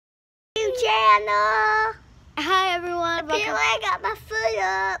channel. Hi everyone. Apparently I got my foot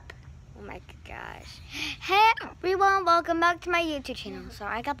up. Oh my gosh. Hey everyone, welcome back to my YouTube channel.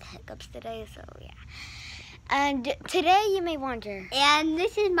 Sorry, I got the hiccups today, so yeah. And today you may wonder. And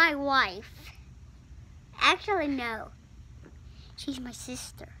this is my wife. Actually, no. She's my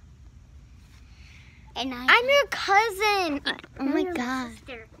sister. And I'm your cousin. Oh my god.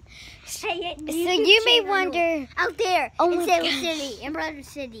 So you may wonder. Out there Oh in my Salem gosh. City, in Brother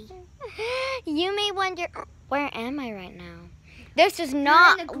City. You may wonder, where am I right now? This does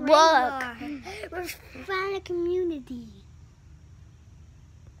not look. We're finding a community.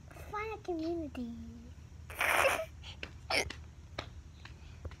 Find a community.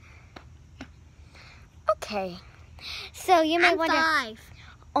 Okay. So you may I'm wonder. 5.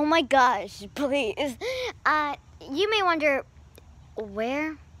 Oh my gosh, please. You may wonder,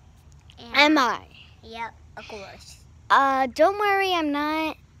 where am I? Yep, of course. Don't worry, I'm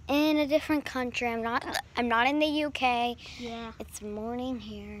not in a different country. I'm not in the UK. Yeah. It's morning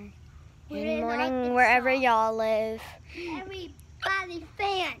here. We're Good in morning Arkansas. wherever y'all live. Everybody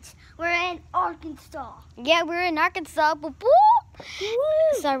fans, we're in Arkansas. Yeah, we're in Arkansas. Boop, boop.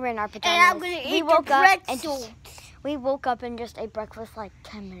 Woo! So we're in our pajamas. And I'm gonna eat the pretzels. We woke up and just ate breakfast like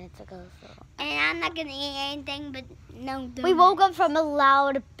 10 minutes ago. So. And I'm not gonna eat anything but no donuts. We woke up from a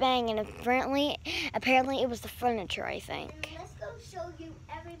loud bang, and apparently it was the furniture, I think. And let's go show you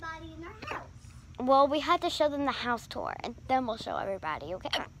everybody in our house. Well, we had to show them the house tour, and then we'll show everybody,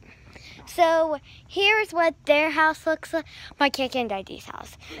 okay? So, here's what their house looks like. My Kiki and Daddy's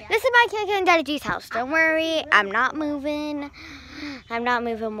house. Yeah. This is my Kiki and Daddy's house. Don't worry, I'm not moving. I'm not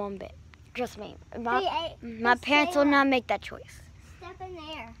moving one bit. Trust me. My parents will not make that choice. Step in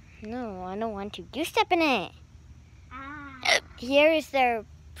there. No, I don't want to. You step in it. Ah. Here is their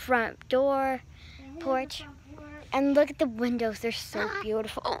front door, porch. And look at the windows. They're so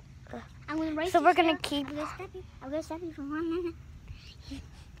beautiful. I'm gonna raise So you we're gonna up. keep. I'm gonna step you for 1 minute.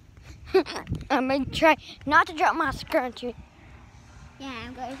 I'm gonna try not to drop my scrunchie. Yeah,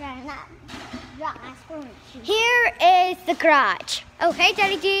 I'm gonna try not to drop my spoon. Here is the garage. Oh, hey,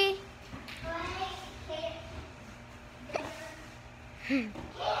 Daddy G.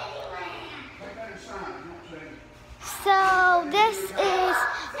 So this is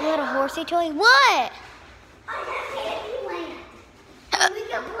a little horsey toy. What?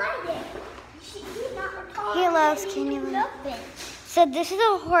 He loves Candyland. So this is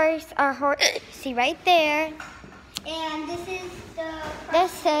a horse. Our horse. See right there. And this is the.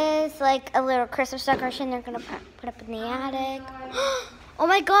 This is like a little Christmas decoration they're gonna put up in the attic. Oh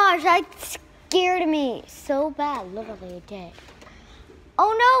my gosh, that scared me so bad. Literally, it did.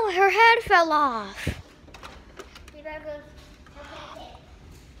 Oh no, her head fell off. You better go.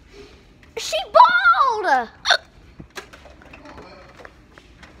 She bald.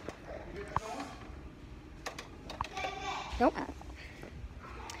 Nope.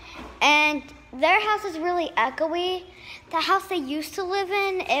 And their house is really echoey. The house they used to live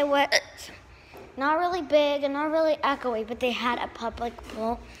in, it was not really big and not really echoey, but they had a public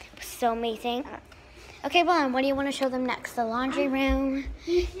pool. It was so amazing. Okay, Vaughn, what do you want to show them next? The laundry room?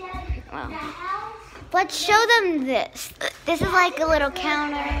 Well, let's show them this. This is like a little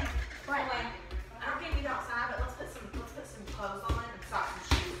counter. Anyway, I don't care if you go outside, but let's put some clothes on and socks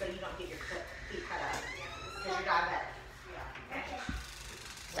and shoes so you don't get your feet cut up. Because you're diabetic.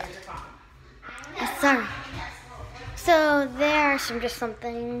 Where's your phone? Sorry. So there are some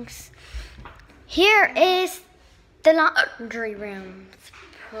things. Here is the laundry room. It's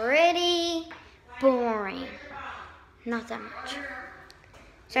pretty boring. Not that much.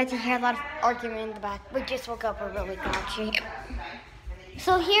 So I can hear a lot of argument in the back. We just woke up, we're really grouchy.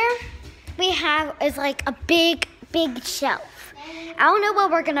 So here we have is like a big shelf. I don't know what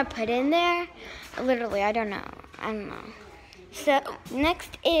we're gonna put in there. Literally, I don't know. So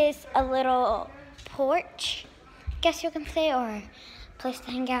next is a little porch, guess you can say, or a place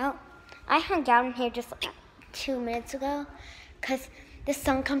to hang out. I hung out in here just like 2 minutes ago because the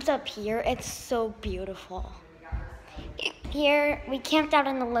sun comes up here. It's so beautiful. Here, we camped out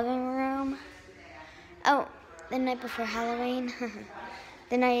in the living room. Oh, the night before Halloween.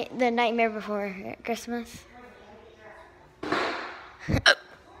 the nightmare before Christmas.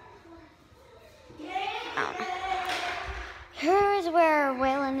 Here's where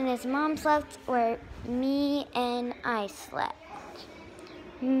Waylon and his mom slept, where me and I slept.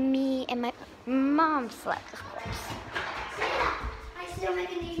 Me and my mom slept, of course. I still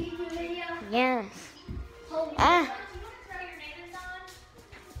making a YouTube video. Yes.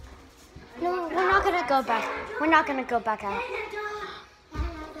 No, we're not gonna go back. We're not gonna go back out.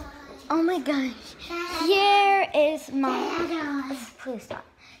 Oh my gosh. Here is my. Please stop.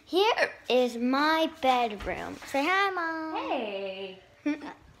 Here is my bedroom. Say hi, Mom. Hey.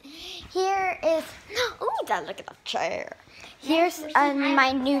 Here is, oh, Dad, look at the chair. Here's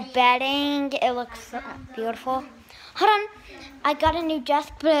my new bedding. It looks so beautiful. Hold on. I got a new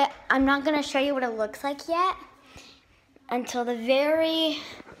desk, but I'm not going to show you what it looks like yet until the very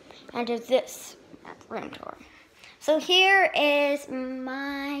end of this room tour. So here is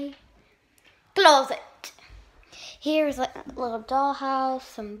my closet. Here's like a little dollhouse,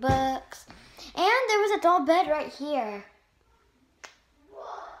 some books, and there was a doll bed right here.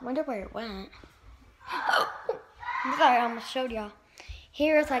 Wonder where it went. Oh, sorry, I almost showed y'all.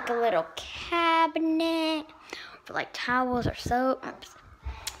 Here's like a little cabinet for like towels or soap,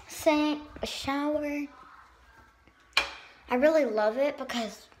 sink, a shower. I really love it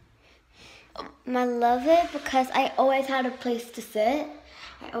because I always had a place to sit.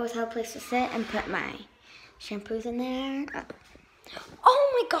 I always had a place to sit and put my shampoos in there.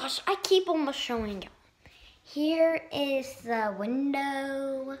 Oh my gosh, I keep almost showing you. Here is the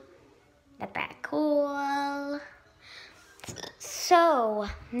window, the back wall. So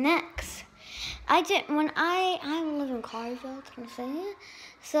next, I live in Carsville, Tennessee,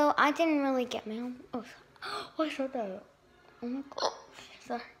 so I didn't really get mail. Oh, I said that. Oh my gosh,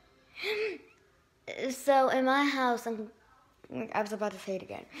 sorry. So in my house, I was about to say it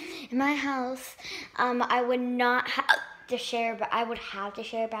again. In my house, I would not have to share, but I would have to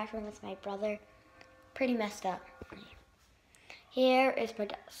share a bathroom with my brother. Pretty messed up. Here is my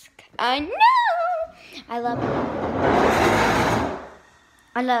desk. I know! I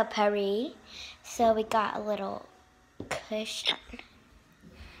love Paris. So we got a little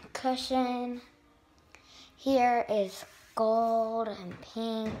cushion. Here is gold and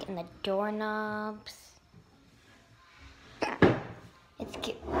pink and the doorknobs. It's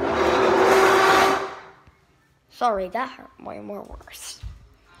cute. Sorry, that hurt way more worse.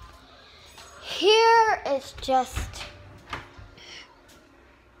 Here is just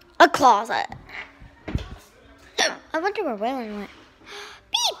a closet. I wonder where Waylon went.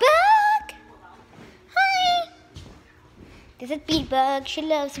 Beatbug! Hi! This is Beatbug. She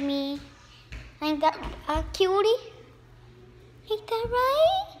loves me. Ain't that a cutie? Ain't that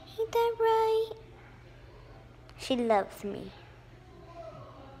right? Ain't that right? She loves me.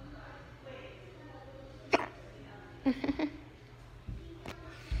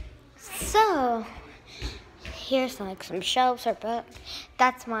 So, here's like some shelves or books.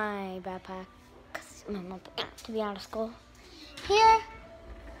 That's my backpack, because my mom to be out of school. Here,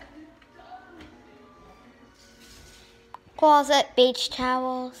 closet, beach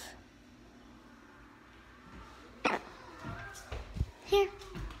towels. Here.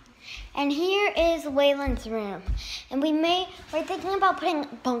 And here is Waylon's room. And we're thinking about putting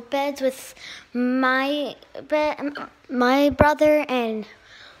bunk beds with my brother and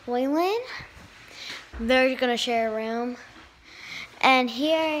Waylon. They're gonna share a room. And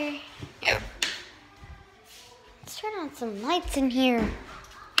here, let's turn on some lights in here.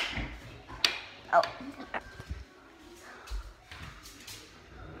 Oh.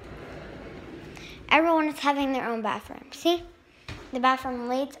 Everyone is having their own bathroom. See? The bathroom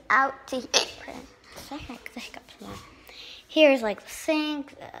leads out to here. Sorry, the hiccups now. Here's like the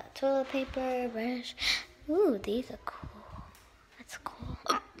sink, the toilet paper, brush. Ooh, these are cool. That's cool.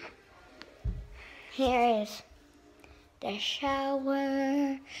 Here is the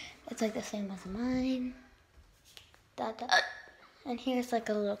shower. It's like the same as mine. And here's like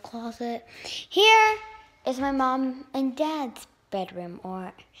a little closet. Here is my mom and dad's bedroom,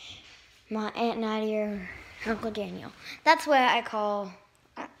 or my Aunt Nadia or Uncle Daniel. That's what I call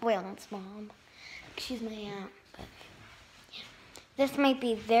Waylon's mom. She's my aunt, but yeah. This might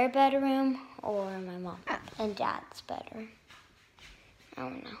be their bedroom or my mom and dad's bedroom. I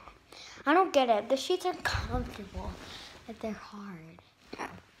don't know. I don't get it. The sheets are comfortable, but they're hard.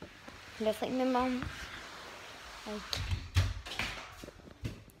 Just like my mom.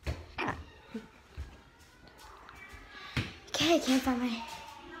 Okay, I can't find my...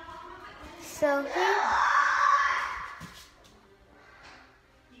 So here...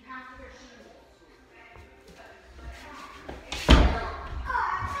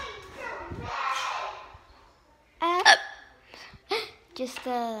 Just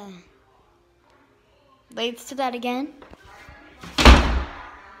leads to that again.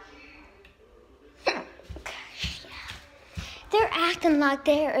 Gosh, yeah. They're acting like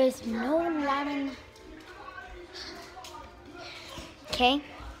there is no light in. Okay.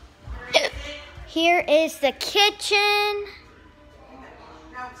 Here is the kitchen.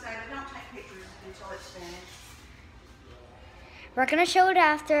 No, Sarah, don't take pictures until it's finished. We're gonna show it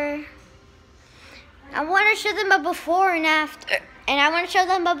after. I want to show them a before and after. And I want to show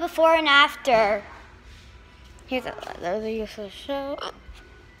them a before and after. Here's another useful show.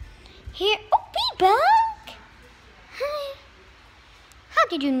 Here, oh, be back. Hi. How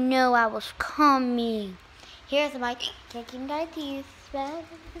did you know I was coming? Here's my taking these back.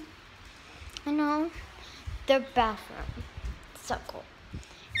 I know. Their bathroom. So cool.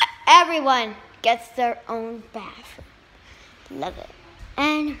 Everyone gets their own bathroom. Love it.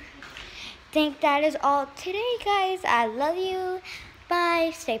 And I think that is all today, guys. I love you.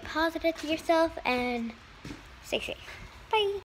 Bye. Stay positive to yourself and stay safe. Bye.